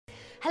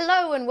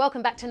Hello and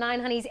welcome back to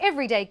 9Honey's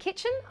Everyday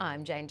Kitchen.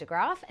 I'm Jane de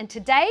Graaff and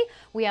today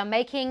we are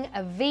making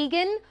a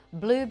vegan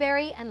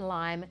blueberry and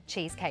lime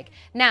cheesecake.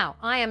 Now,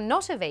 I am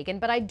not a vegan,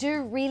 but I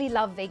do really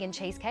love vegan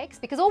cheesecakes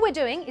because all we're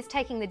doing is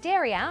taking the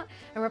dairy out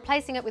and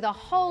replacing it with a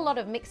whole lot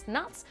of mixed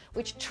nuts,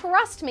 which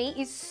trust me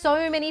is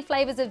so many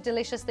flavors of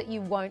delicious that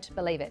you won't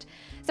believe it.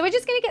 So we're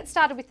just gonna get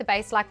started with the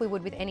base like we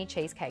would with any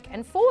cheesecake.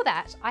 And for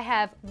that, I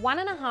have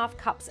 1.5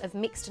 cups of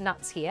mixed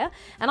nuts here.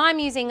 And I'm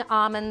using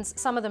almonds,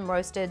 some of them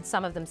roasted,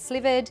 some of them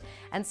slivered,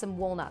 and some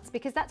walnuts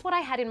because that's what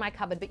I had in my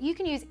cupboard. But you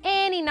can use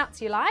any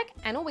nuts you like,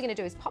 and all we're gonna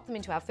do is pop them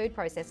into our food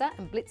processor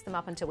and blitz them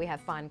up until we have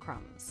fine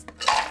crumbs.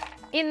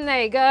 In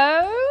they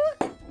go.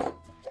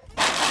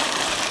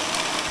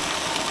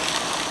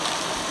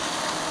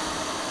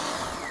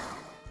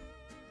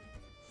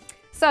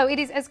 So it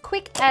is as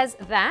quick as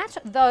that.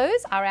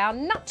 Those are our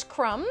nut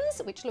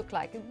crumbs, which look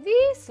like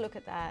this. Look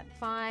at that,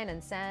 fine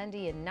and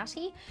sandy and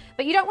nutty.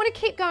 But you don't want to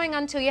keep going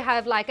until you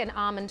have like an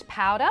almond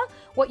powder.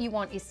 What you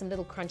want is some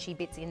little crunchy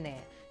bits in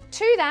there.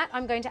 To that,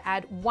 I'm going to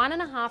add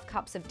 1.5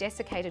 cups of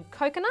desiccated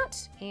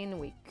coconut. In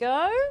we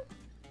go.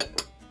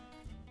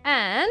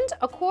 And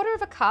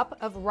 1/4 cup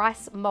of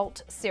rice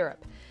malt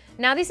syrup.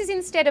 Now this is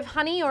instead of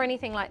honey or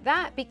anything like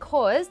that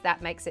because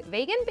that makes it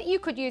vegan, but you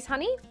could use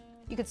honey.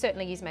 You could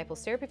certainly use maple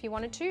syrup if you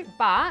wanted to,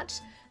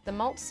 but the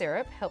malt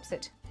syrup helps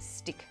it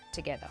stick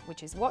together,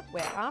 which is what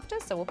we're after,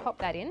 so we'll pop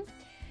that in.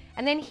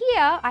 And then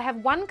here I have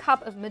 1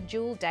 cup of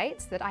medjool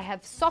dates that I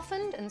have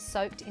softened and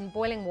soaked in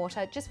boiling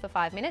water just for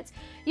 5 minutes.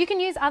 You can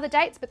use other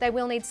dates, but they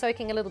will need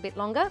soaking a little bit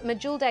longer.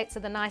 Medjool dates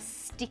are the nice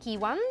sticky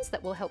ones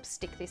that will help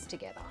stick this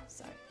together.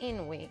 So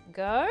in we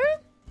go.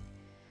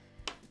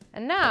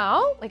 And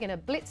now we're gonna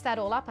blitz that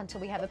all up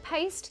until we have a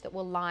paste that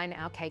will line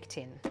our cake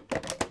tin.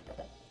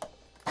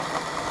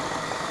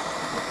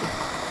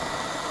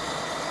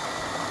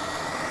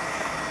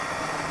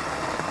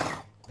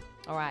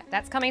 All right,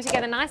 that's coming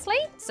together nicely.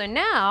 So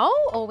now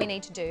all we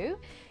need to do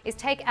is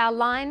take our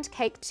lined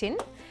cake tin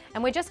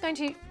and we're just going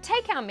to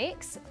take our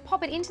mix,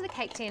 pop it into the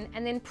cake tin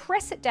and then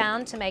press it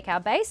down to make our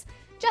base,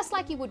 just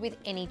like you would with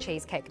any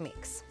cheesecake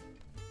mix.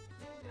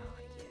 Oh,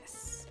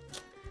 yes.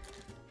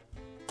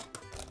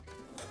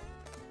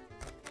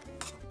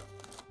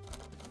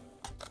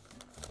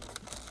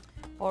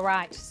 All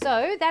right,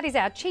 so that is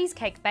our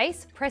cheesecake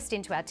base pressed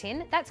into our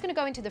tin. That's gonna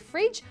go into the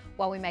fridge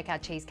while we make our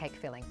cheesecake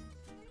filling.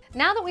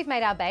 Now that we've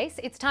made our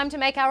base, it's time to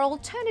make our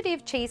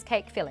alternative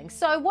cheesecake filling.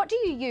 So what do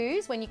you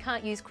use when you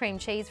can't use cream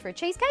cheese for a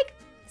cheesecake?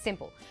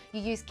 Simple.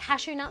 You use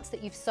cashew nuts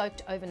that you've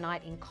soaked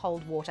overnight in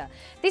cold water.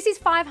 This is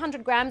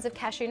 500 grams of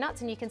cashew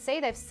nuts and you can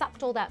see they've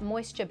sucked all that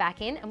moisture back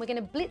in and we're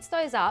gonna blitz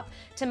those up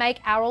to make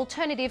our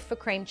alternative for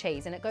cream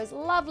cheese and it goes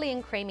lovely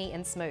and creamy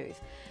and smooth.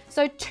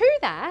 So to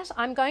that,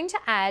 I'm going to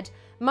add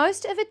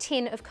most of a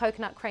tin of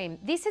coconut cream.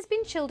 This has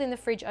been chilled in the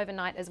fridge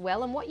overnight as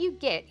well and what you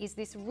get is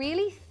this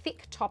really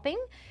thick topping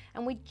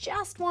and we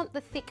just want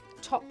the thick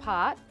top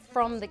part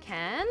from the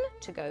can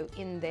to go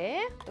in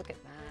there. Look at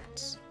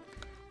that.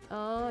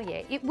 Oh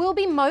yeah, it will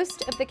be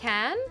most of the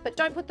can, but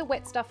don't put the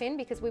wet stuff in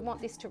because we want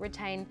this to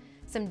retain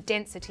some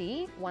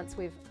density once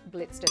we've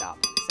blitzed it up.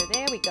 So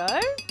there we go.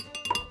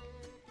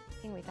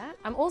 In with that.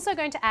 I'm also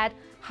going to add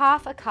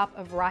 1/2 cup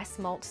of rice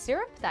malt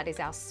syrup. That is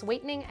our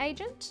sweetening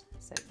agent.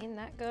 So in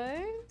that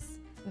goes.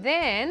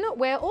 Then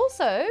we're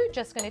also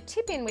just going to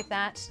tip in with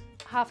that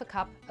 1/2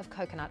 cup of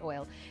coconut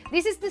oil.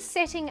 This is the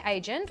setting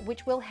agent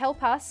which will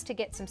help us to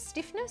get some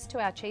stiffness to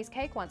our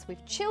cheesecake once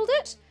we've chilled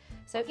it.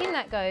 So in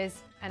that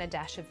goes and a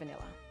dash of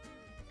vanilla.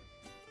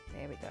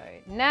 There we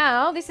go.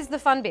 Now this is the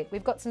fun bit.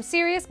 We've got some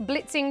serious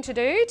blitzing to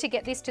do to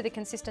get this to the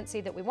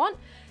consistency that we want.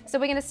 So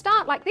we're going to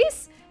start like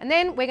this and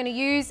then we're going to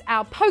use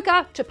our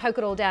poker to poke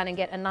it all down and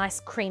get a nice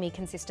creamy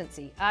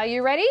consistency. Are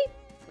you ready?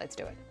 Let's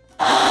do it.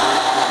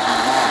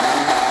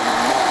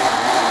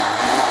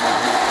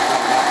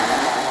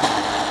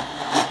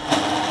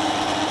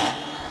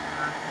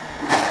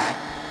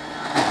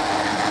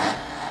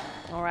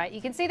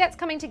 You can see that's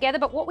coming together,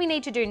 but what we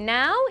need to do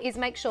now is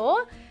make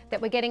sure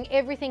that we're getting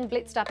everything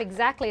blitzed up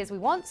exactly as we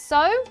want.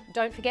 So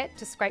don't forget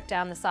to scrape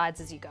down the sides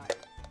as you go.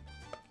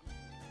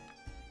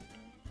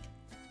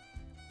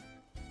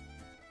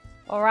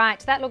 All right,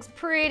 that looks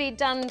pretty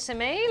done to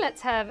me.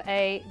 Let's have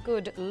a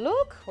good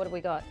look. What have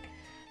we got?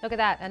 Look at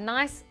that, a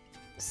nice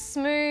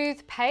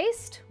smooth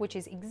paste, which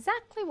is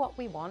exactly what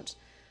we want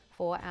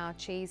for our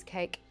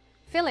cheesecake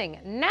filling.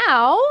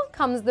 Now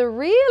comes the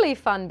really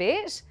fun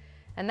bit,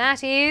 and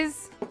that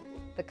is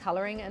the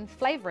colouring and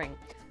flavouring.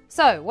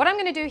 So what I'm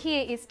going to do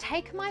here is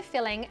take my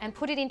filling and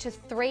put it into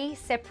 3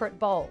 separate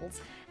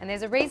bowls. And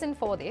there's a reason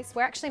for this.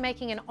 We're actually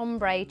making an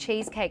ombre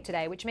cheesecake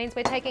today, which means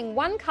we're taking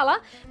one colour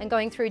and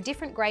going through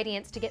different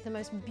gradients to get the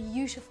most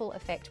beautiful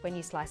effect when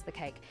you slice the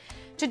cake.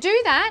 To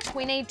do that,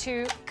 we need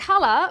to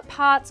colour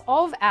parts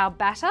of our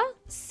batter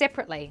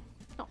separately.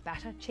 Not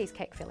batter,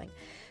 cheesecake filling.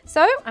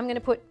 So I'm going to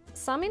put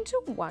some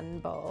into one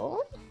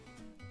bowl,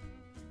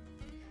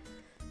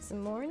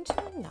 some more into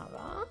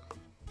another.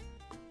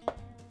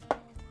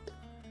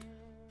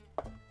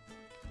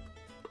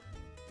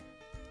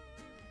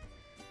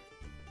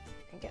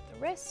 And get the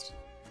rest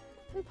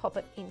and pop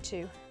it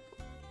into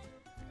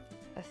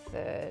a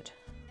third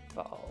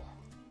bowl.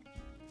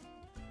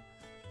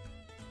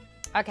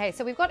 Okay,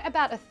 so we've got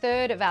about a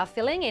third of our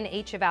filling in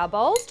each of our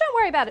bowls. Don't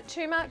worry about it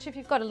too much if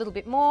you've got a little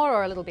bit more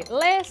or a little bit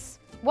less.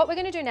 What we're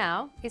going to do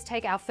now is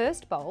take our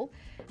first bowl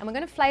and we're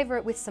going to flavour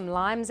it with some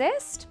lime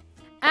zest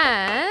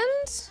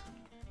and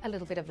a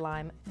little bit of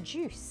lime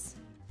juice.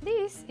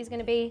 This is going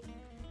to be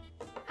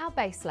our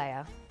base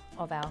layer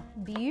of our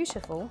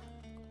beautiful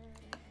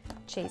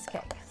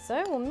cheesecake.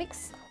 So we'll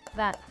mix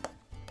that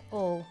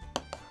all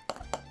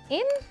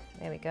in.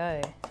 There we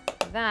go.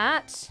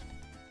 That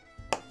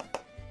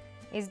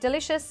is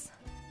delicious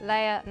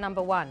layer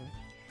number one.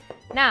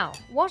 Now,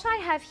 what I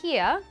have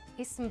here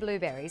is some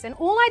blueberries, and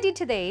all I did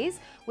to these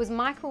was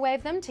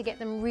microwave them to get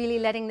them really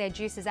letting their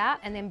juices out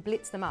and then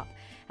blitz them up.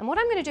 And what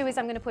I'm going to do is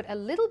I'm going to put a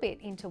little bit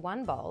into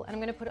one bowl and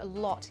I'm going to put a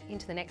lot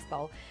into the next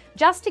bowl,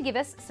 just to give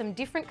us some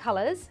different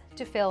colours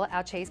to fill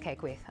our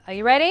cheesecake with. Are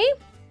you ready?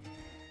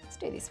 Let's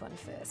do this one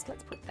first.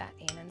 Let's put that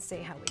in and see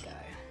how we go.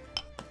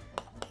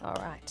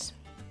 All right.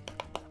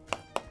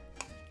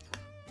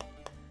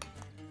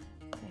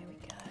 There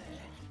we go.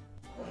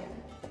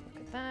 Look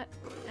at that.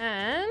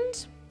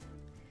 And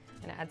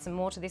I'm going to add some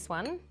more to this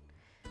one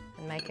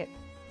and make it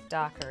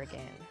darker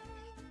again.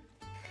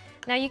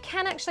 Now you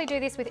can actually do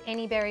this with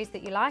any berries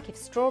that you like. If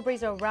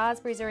strawberries or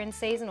raspberries are in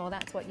season, or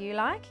that's what you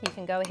like, you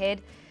can go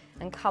ahead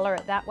and colour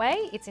it that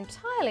way. It's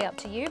entirely up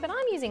to you, but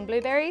I'm using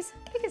blueberries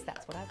because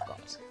that's what I've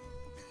got.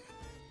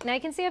 Now you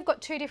can see I've got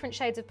two different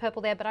shades of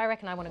purple there, but I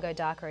reckon I want to go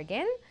darker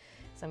again.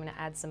 So I'm going to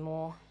add some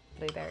more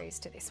blueberries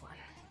to this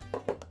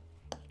one.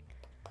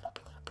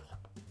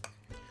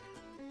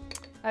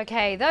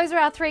 Okay, those are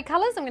our three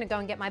colours. I'm going to go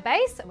and get my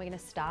base and we're going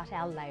to start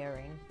our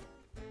layering.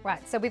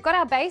 Right, so we've got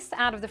our base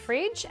out of the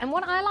fridge, and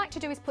what I like to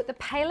do is put the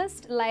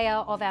palest layer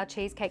of our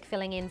cheesecake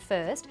filling in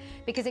first,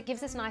 because it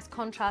gives us nice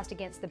contrast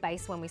against the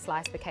base when we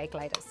slice the cake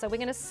later. So we're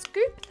going to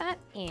scoop that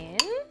in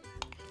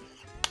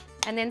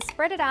and then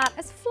spread it out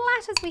as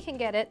flat as we can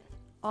get it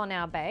on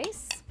our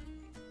base.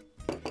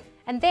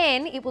 And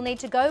then it will need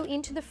to go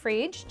into the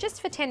fridge just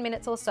for 10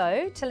 minutes or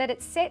so to let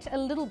it set a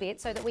little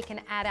bit so that we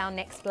can add our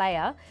next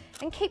layer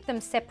and keep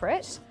them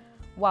separate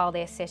while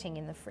they're setting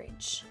in the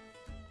fridge.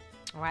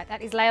 All right,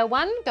 that is layer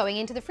one going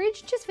into the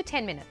fridge just for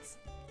 10 minutes.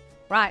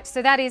 Right,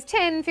 so that is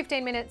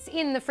 10-15 minutes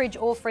in the fridge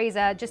or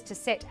freezer just to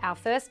set our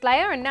first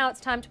layer, and now it's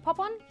time to pop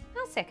on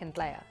our second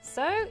layer.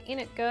 So in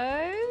it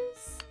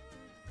goes.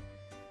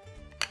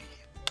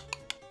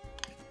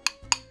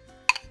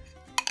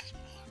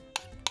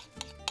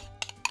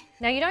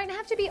 Now you don't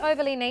have to be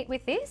overly neat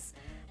with this,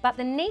 but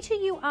the neater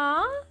you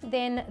are,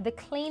 then the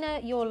cleaner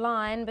your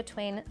line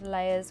between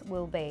layers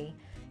will be.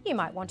 You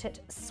might want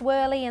it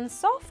swirly and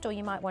soft, or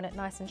you might want it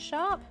nice and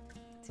sharp.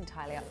 It's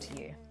entirely up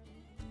to you.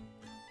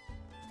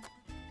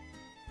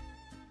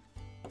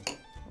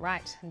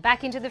 Right,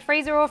 back into the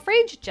freezer or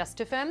fridge just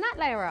to firm that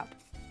layer up.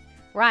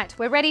 Right,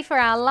 we're ready for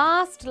our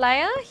last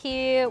layer.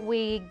 Here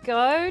we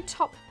go,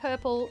 top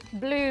purple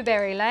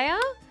blueberry layer.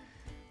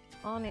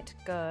 On it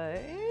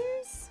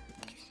goes.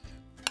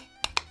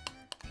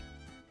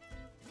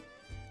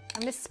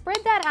 I'm going to spread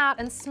that out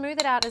and smooth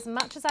it out as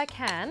much as I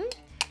can.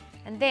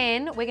 And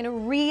then we're going to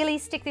really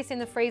stick this in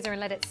the freezer and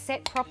let it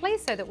set properly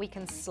so that we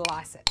can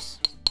slice it.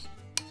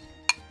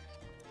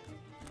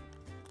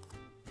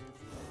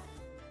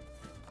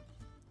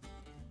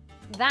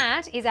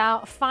 That is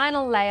our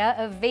final layer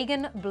of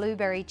vegan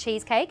blueberry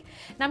cheesecake.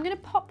 Now I'm going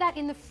to pop that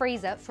in the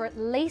freezer for at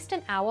least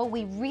an hour.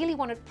 We really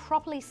want it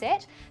properly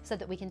set so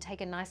that we can take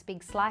a nice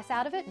big slice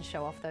out of it and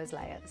show off those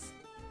layers.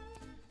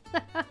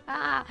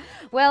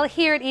 Well,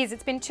 here it is.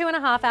 It's been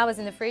 2.5 hours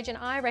in the fridge, and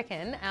I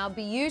reckon our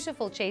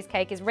beautiful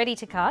cheesecake is ready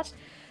to cut.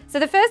 So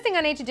the first thing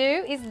I need to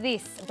do is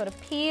this. I've got to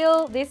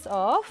peel this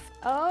off.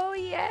 Oh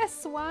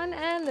yes, one,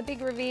 and the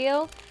big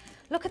reveal.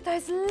 Look at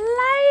those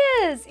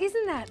layers.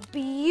 Isn't that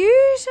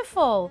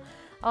beautiful?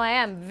 Oh, I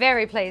am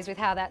very pleased with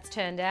how that's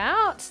turned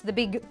out, the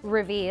big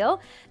reveal.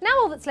 Now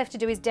all that's left to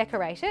do is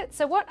decorate it.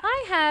 So what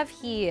I have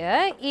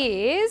here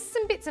is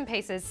some bits and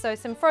pieces. So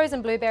some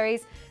frozen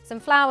blueberries, some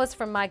flowers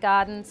from my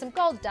garden, some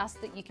gold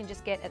dust that you can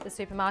just get at the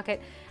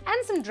supermarket,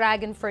 and some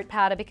dragon fruit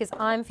powder because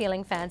I'm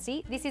feeling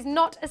fancy. This is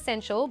not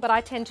essential, but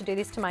I tend to do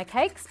this to my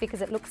cakes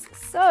because it looks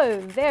so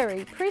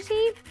very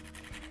pretty.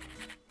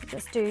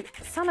 Just do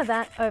some of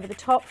that over the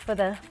top for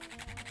the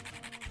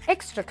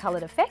extra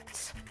coloured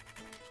effect.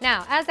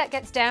 Now, as that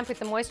gets damp with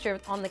the moisture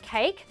on the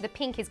cake, the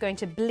pink is going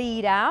to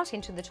bleed out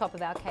into the top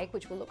of our cake,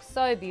 which will look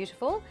so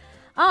beautiful.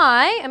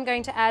 I am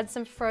going to add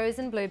some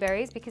frozen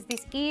blueberries because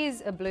this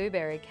is a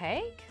blueberry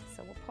cake.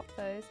 So we'll pop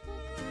those.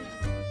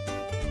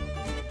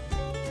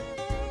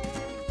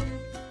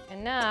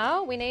 And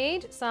now we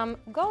need some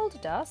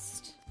gold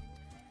dust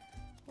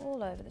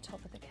all over the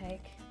top of the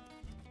cake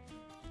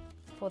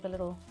for the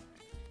little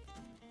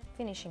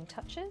finishing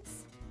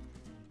touches.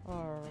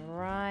 All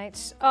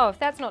right. Oh, if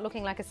that's not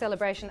looking like a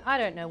celebration, I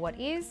don't know what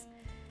is.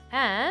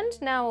 And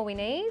now all we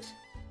need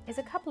is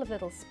a couple of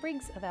little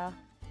sprigs of our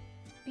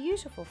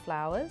beautiful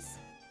flowers.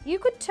 You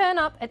could turn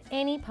up at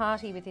any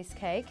party with this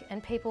cake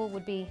and people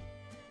would be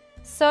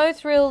So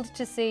thrilled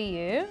to see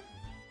you.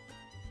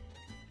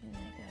 And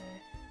there you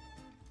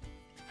go.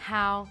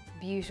 How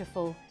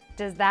beautiful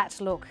does that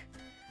look?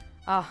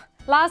 Oh,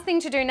 last thing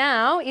to do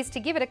now is to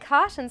give it a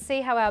cut and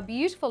see how our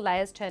beautiful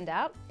layers turned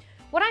out.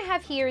 What I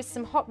have here is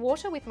some hot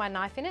water with my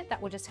knife in it.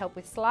 That will just help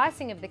with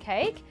slicing of the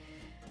cake.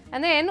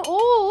 And then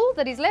all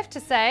that is left to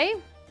say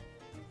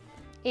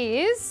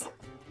is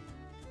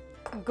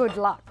good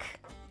luck.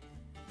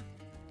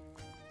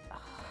 Oh,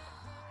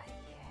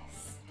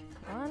 yes.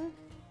 One.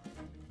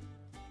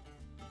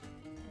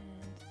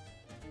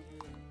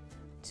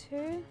 And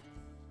two.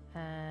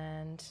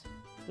 And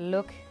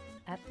look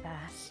at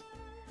that.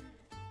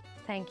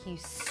 Thank you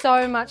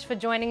so much for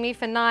joining me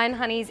for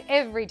 9Honey's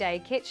Everyday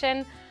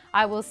Kitchen.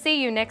 I will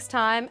see you next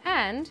time,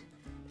 and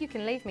you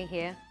can leave me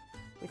here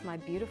with my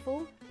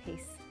beautiful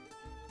piece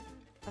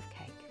of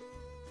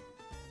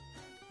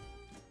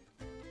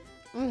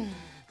cake.